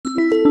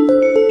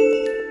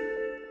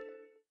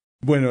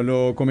Bueno,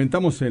 lo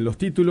comentamos en los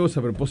títulos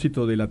a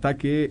propósito del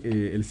ataque,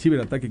 el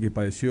ciberataque que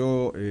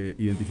padeció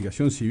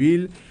Identificación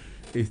Civil.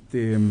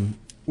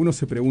 Uno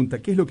se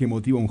pregunta, ¿qué es lo que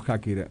motiva a un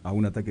hacker a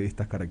un ataque de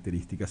estas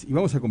características? Y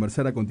vamos a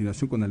conversar a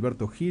continuación con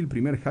Alberto Gil,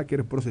 primer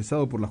hacker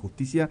procesado por la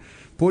justicia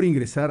por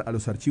ingresar a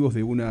los archivos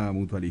de una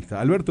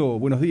mutualista. Alberto,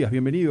 buenos días,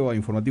 bienvenido a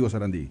Informativo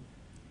Sarandí.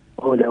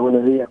 Hola,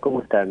 buenos días,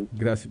 ¿cómo están?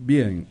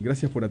 Bien,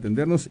 gracias por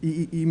atendernos.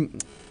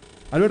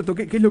 Alberto,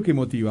 ¿qué es lo que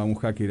motiva a un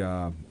hacker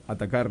a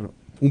atacar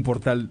un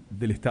portal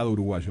del Estado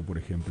uruguayo, por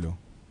ejemplo?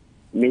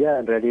 Mirá,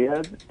 en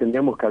realidad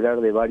tendríamos que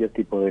hablar de varios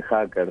tipos de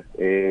hackers.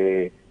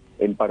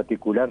 En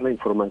particular, la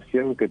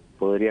información que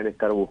podrían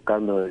estar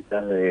buscando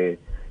detrás de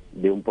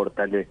un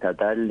portal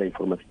estatal, la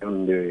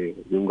información de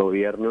un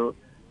gobierno,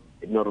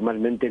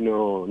 normalmente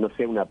no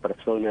sea una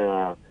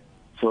persona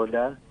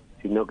sola,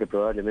 sino que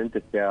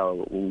probablemente sea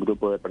un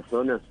grupo de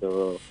personas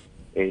o,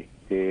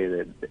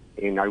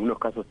 en algunos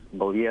casos,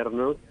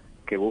 gobiernos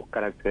que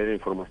buscan acceder a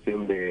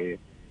información de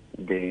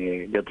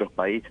otros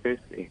países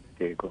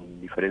con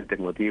diferentes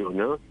motivos,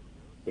 ¿no?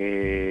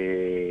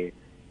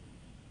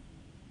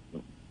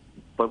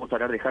 Podemos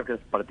hablar de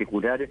hackers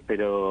particulares,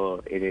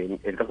 pero en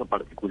el caso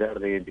particular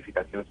de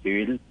Identificación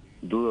Civil,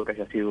 dudo que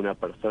haya sido una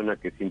persona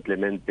que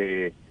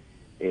simplemente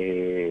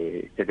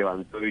se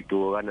levantó y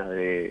tuvo ganas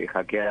de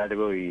hackear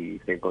algo y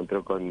se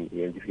encontró con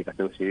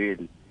Identificación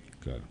Civil.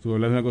 Claro, tú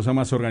hablas de una cosa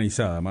más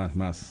organizada,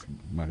 más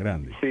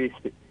grande. Sí,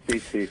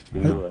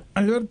 sin duda.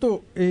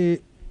 Alberto,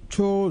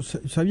 yo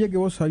sabía que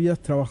vos habías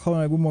trabajado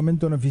en algún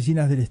momento en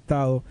oficinas del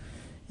Estado,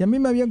 y a mí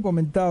me habían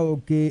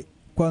comentado que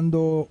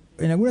cuando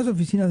en algunas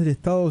oficinas del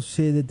Estado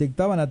se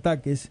detectaban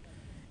ataques,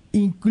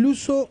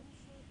 incluso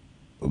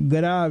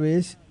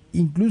graves,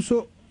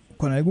 incluso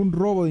con algún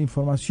robo de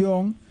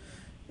información,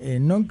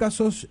 no en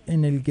casos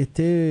en el que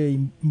esté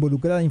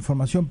involucrada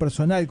información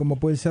personal, como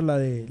puede ser la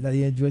de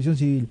Identificación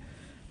Civil,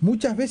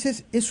 muchas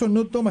veces eso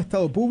no toma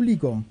estado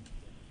público.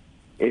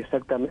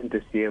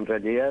 Exactamente, sí. En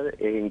realidad,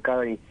 en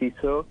cada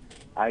inciso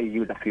hay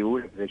una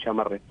figura que se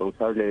llama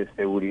responsable de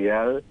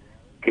seguridad,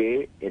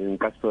 que en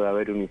caso de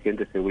haber un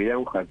incidente de seguridad,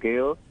 un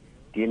hackeo,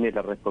 tiene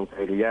la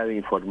responsabilidad de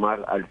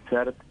informar al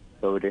CERT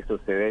sobre esos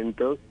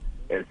eventos.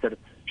 El CERT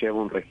lleva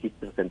un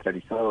registro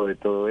centralizado de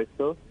todo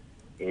eso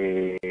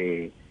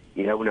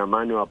y da una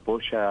mano,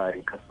 apoya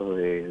en caso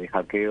de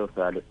hackeos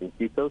a los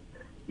incisos.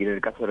 Y en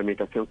el caso de la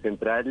Administración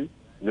Central,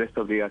 no es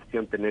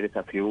obligación tener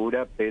esa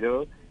figura,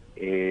 pero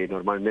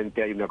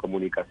normalmente hay una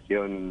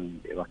comunicación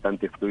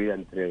bastante fluida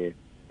entre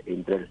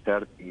el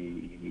CERT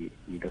y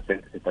los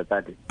entes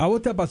estatales. ¿A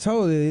vos te ha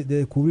pasado de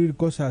descubrir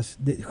cosas,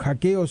 de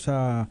hackeos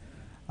a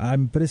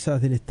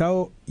empresas del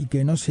Estado y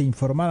que no se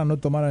informaran, no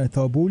tomaran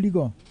estado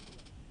público?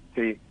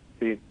 Sí.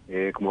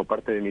 Como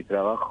parte de mi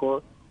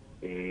trabajo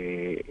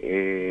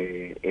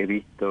he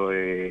visto,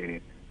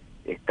 he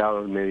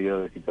estado en medio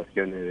de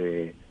situaciones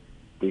de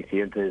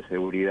incidentes de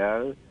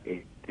seguridad,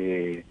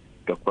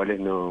 los cuales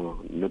no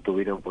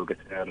tuvieron por qué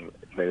ser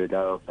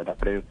revelados a la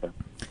prensa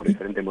por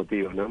diferentes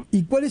motivos, ¿no?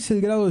 ¿Y cuál es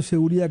el grado de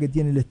seguridad que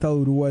tiene el Estado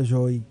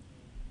uruguayo hoy?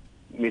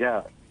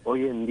 Mirá,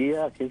 hoy en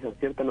día, ciencia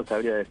cierta no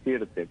sabría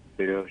decirte,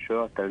 pero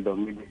yo hasta el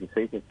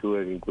 2016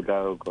 estuve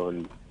vinculado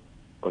con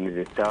el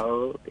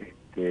Estado.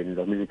 En el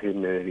 2016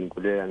 me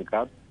desvinculé de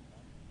ANCAP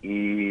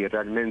y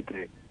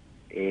realmente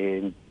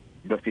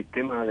los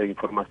sistemas de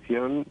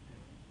información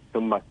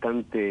son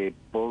bastante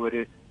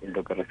pobres en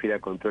lo que refiere a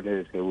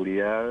controles de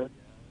seguridad.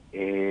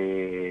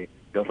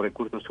 Los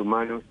recursos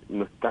humanos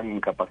no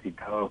están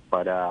capacitados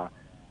para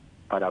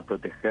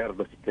proteger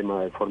los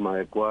sistemas de forma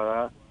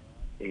adecuada,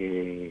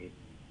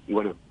 y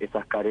bueno,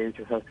 esas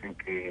carencias hacen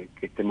que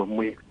estemos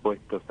muy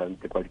expuestos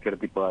ante cualquier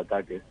tipo de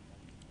ataques.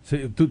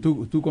 Sí,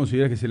 ¿Tú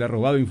consideras que se le ha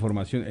robado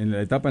información en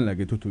la etapa en la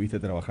que tú estuviste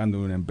trabajando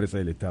en una empresa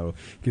del Estado,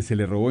 que se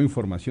le robó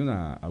información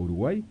a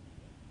Uruguay?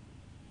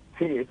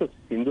 Sí, eso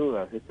sin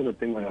duda, eso no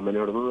tengo la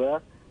menor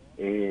duda,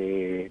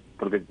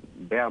 porque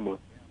veamos,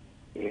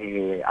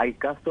 hay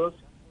casos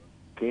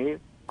que,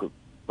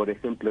 por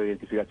ejemplo,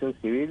 Identificación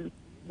Civil,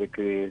 de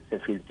que se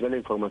filtró la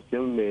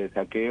información de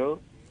saqueo,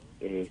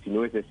 si no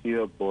hubiese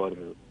sido por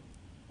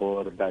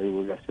la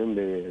divulgación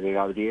de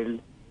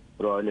Gabriel,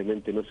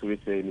 probablemente no se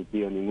hubiese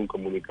emitido ningún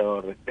comunicado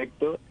al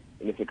respecto.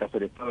 En ese caso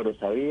el Estado lo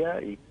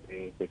sabía y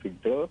se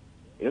filtró.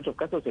 En otros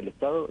casos el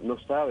Estado no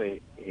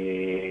sabe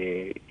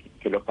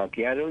que los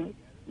hackearon,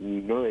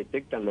 no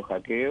detectan los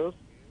hackeos,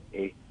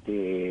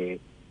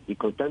 y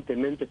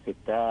constantemente se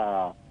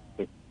está...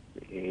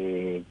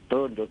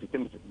 todos los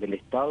sistemas del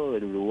Estado,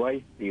 del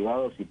Uruguay,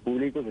 privados y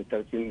públicos,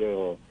 están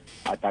siendo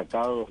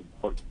atacados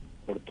por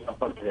todas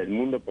partes del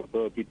mundo, por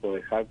todo tipo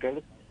de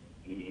hackers,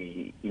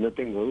 y no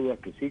tengo dudas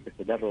que sí, que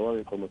se le ha robado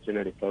información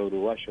al Estado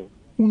uruguayo.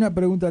 Una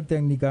pregunta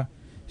técnica.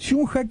 Si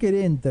un hacker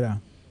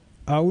entra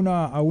a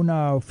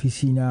una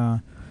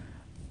oficina,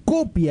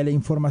 copia la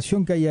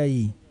información que hay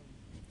ahí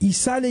y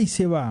sale y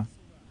se va,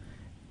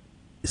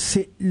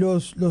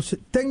 los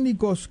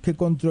técnicos que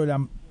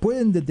controlan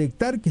 ¿pueden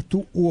detectar que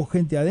hubo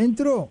gente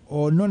adentro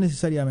o no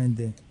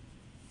necesariamente?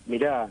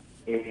 Mirá,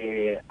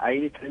 hay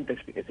diferentes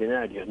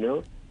escenarios, ¿no?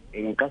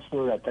 En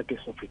caso de ataques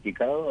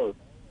sofisticados,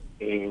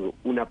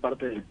 una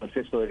parte del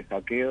proceso del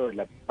hackeo,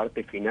 la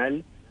parte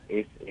final,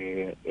 es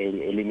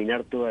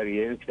eliminar toda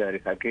evidencia del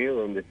hackeo,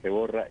 donde se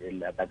borra,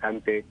 el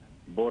atacante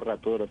borra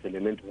todos los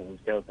elementos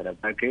asociados al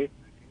ataque,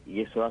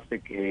 y eso hace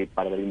que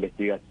para la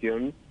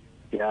investigación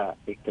sea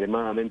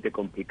extremadamente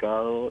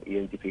complicado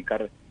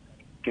identificar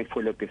qué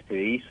fue lo que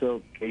se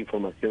hizo, qué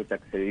información se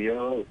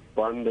accedió,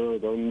 cuándo,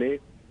 dónde.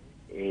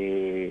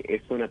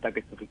 Son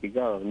ataques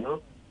sofisticados,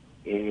 ¿no?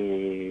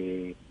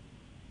 Se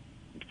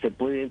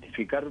puede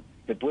identificar,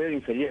 se puede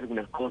inferir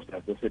algunas cosas.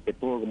 Entonces te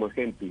pongo como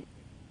ejemplo,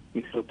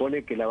 y se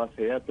supone que la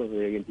base de datos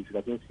de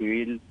identificación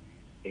civil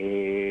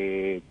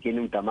tiene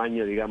un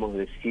tamaño, digamos,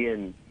 de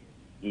 100,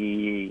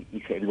 y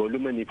el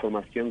volumen de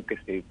información que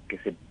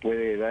se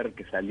puede ver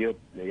que salió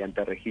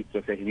mediante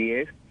registros es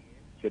 10,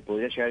 se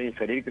podría llegar a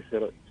inferir que se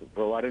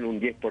robaron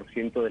un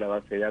 10% de la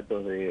base de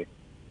datos de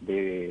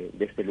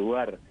ese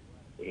lugar.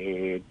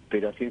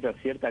 Pero a ciencia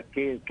cierta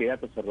qué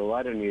datos se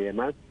robaron y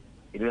demás,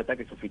 en un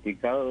ataque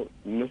sofisticado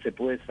no se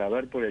puede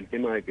saber por el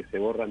tema de que se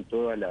borran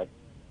todas las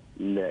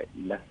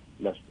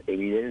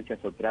evidencias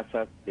o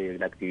trazas de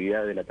la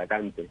actividad del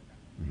atacante.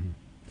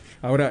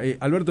 Ahora,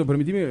 Alberto,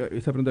 permíteme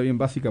esta pregunta bien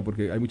básica,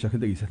 porque hay mucha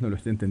gente que quizás no lo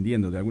esté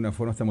entendiendo. De alguna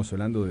forma estamos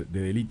hablando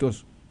de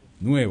delitos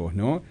nuevos,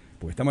 ¿no?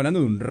 Porque estamos hablando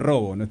de un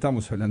robo, no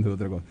estamos hablando de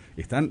otra cosa.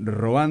 Están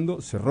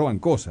robando, se roban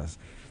cosas.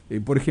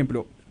 Por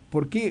ejemplo,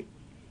 ¿por qué,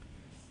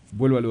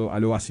 vuelvo a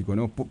lo básico,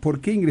 ¿no? ¿Por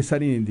qué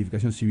ingresar en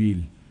identificación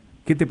civil?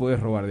 ¿Qué te podés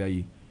robar de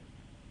ahí?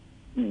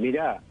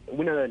 Mirá,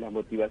 una de las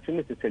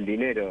motivaciones es el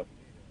dinero.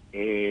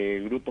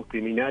 Grupos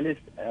criminales,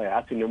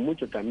 hace no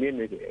mucho también,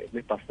 el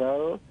mes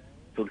pasado,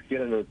 surgió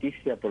la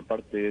noticia por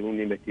parte de un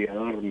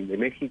investigador de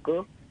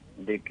México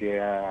de que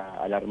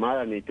a la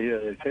Armada, al Ministerio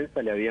de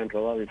Defensa, le habían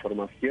robado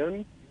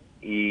información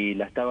y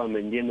la estaban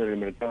vendiendo en el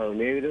mercado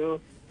negro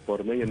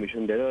por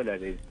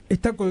 $500,000.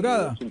 ¿Está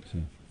colgada? Sí.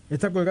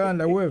 ¿Está colgada en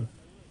la web?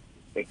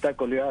 Está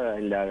colgada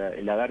en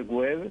la dark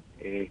web,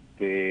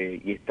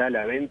 y está a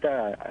la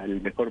venta al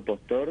mejor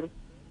postor.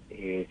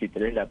 Si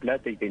tenés la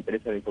plata y te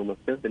interesa la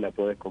información, te la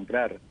podés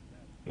comprar.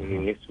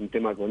 Es un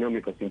tema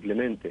económico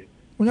simplemente.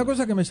 Una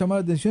cosa que me llamó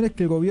la atención es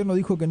que el gobierno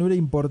dijo que no era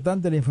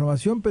importante la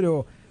información,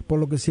 pero por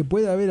lo que se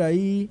puede ver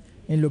ahí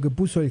en lo que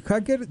puso el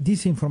hacker,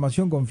 dice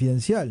información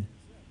confidencial.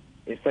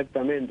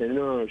 Exactamente,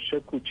 no, yo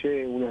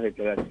escuché unas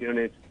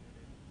declaraciones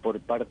por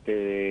parte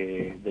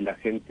de la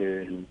gente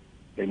del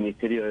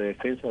Ministerio de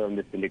Defensa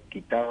donde se le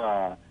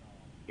quitaba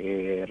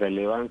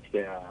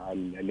relevancia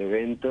al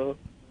evento,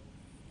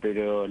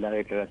 pero las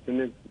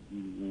declaraciones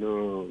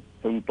no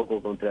son un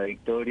poco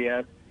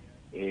contradictorias.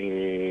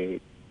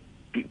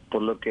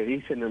 Por lo que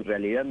dicen, en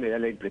realidad me da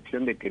la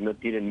impresión de que no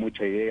tienen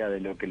mucha idea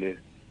de lo que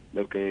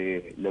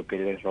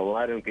les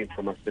robaron, qué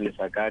información les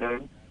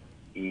sacaron,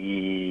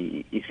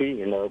 y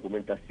sí, en la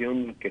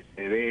documentación que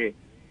se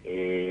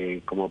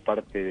ve como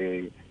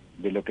parte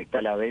de lo que está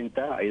a la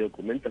venta, hay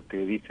documentos que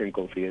dicen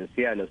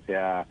confidencial, o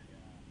sea,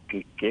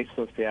 que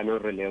eso sea no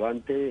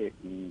relevante,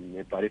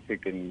 me parece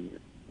que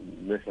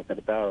no es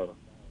acertado.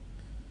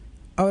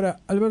 Ahora,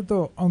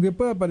 Alberto, aunque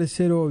pueda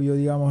parecer obvio,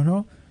 digamos,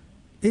 ¿no?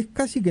 Es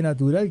casi que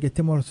natural que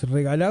estemos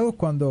regalados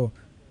cuando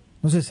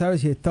no se sabe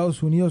si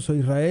Estados Unidos o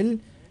Israel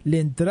le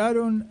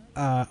entraron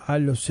a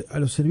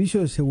los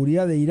servicios de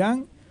seguridad de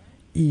Irán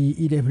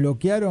y les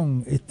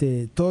bloquearon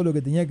todo lo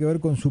que tenía que ver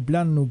con su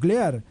plan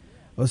nuclear.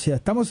 O sea,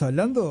 estamos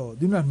hablando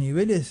de unos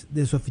niveles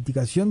de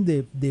sofisticación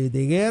de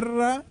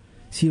guerra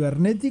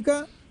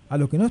cibernética a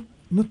los que no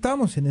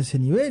estamos en ese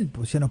nivel.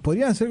 O sea, nos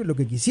podrían hacer lo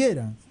que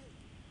quisieran.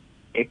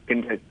 Es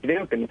que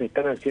creo que nos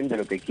están haciendo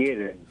lo que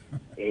quieren.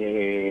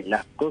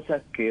 Las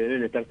cosas que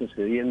deben estar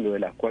sucediendo, de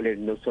las cuales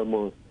no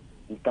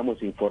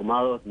estamos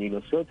informados ni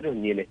nosotros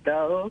ni el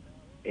Estado,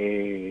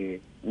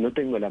 no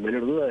tengo la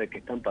menor duda de que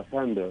están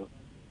pasando.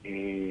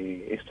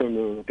 Eso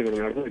no tengo la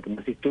menor duda. Como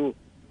decís tú,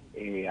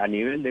 a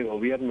nivel de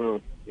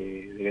gobiernos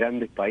de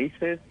grandes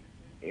países,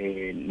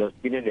 los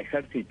tienen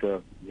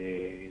ejércitos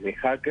de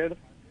hackers,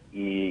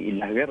 y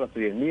las guerras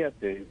hoy en día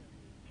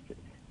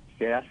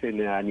se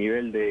hacen a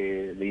nivel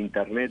de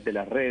internet, de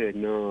las redes,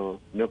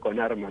 no con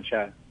armas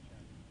ya.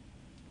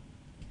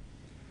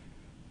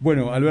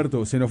 Bueno,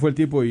 Alberto, se nos fue el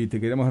tiempo y te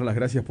queremos dar las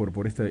gracias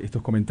por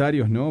estos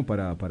comentarios, ¿no?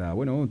 Para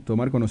bueno,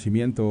 tomar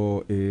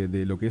conocimiento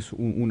de lo que es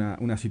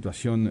una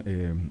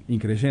situación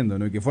increyendo,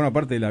 ¿no? Y que forma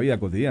parte de la vida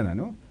cotidiana,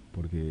 ¿no?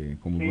 Porque,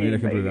 como ponía el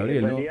ejemplo de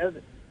Gabriel, ¿no?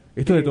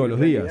 Esto es de todos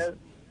los días.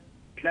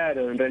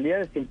 Claro, en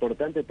realidad es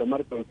importante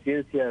tomar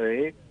conciencia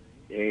de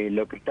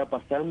lo que está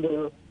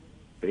pasando,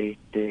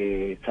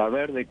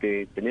 saber de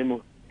que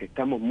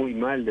estamos muy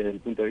mal desde el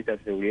punto de vista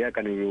de seguridad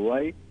acá en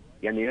Uruguay,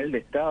 y a nivel de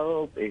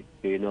Estado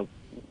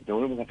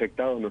nos vemos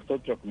afectados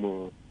nosotros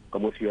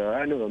como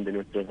ciudadanos, donde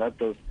nuestros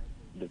datos,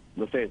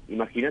 no sé,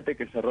 imagínate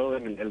que se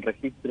roben el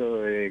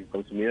registro de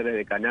consumidores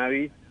de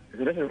cannabis, que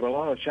se lo hayan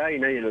robado ya y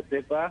nadie lo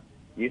sepa,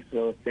 y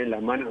eso esté en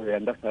las manos de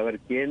andar a saber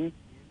quién,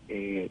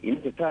 y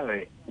no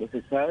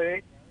se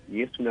sabe,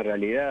 y es una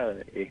realidad.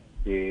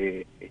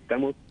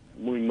 Estamos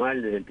muy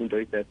mal desde el punto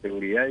de vista de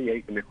seguridad y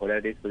hay que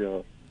mejorar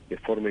eso de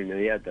forma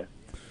inmediata.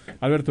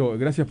 Alberto,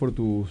 gracias por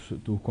tus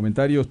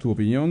comentarios, tu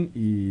opinión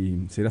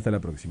y será hasta la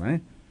próxima,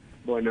 ¿eh?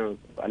 Bueno,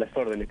 a las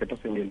órdenes, que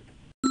pasen bien.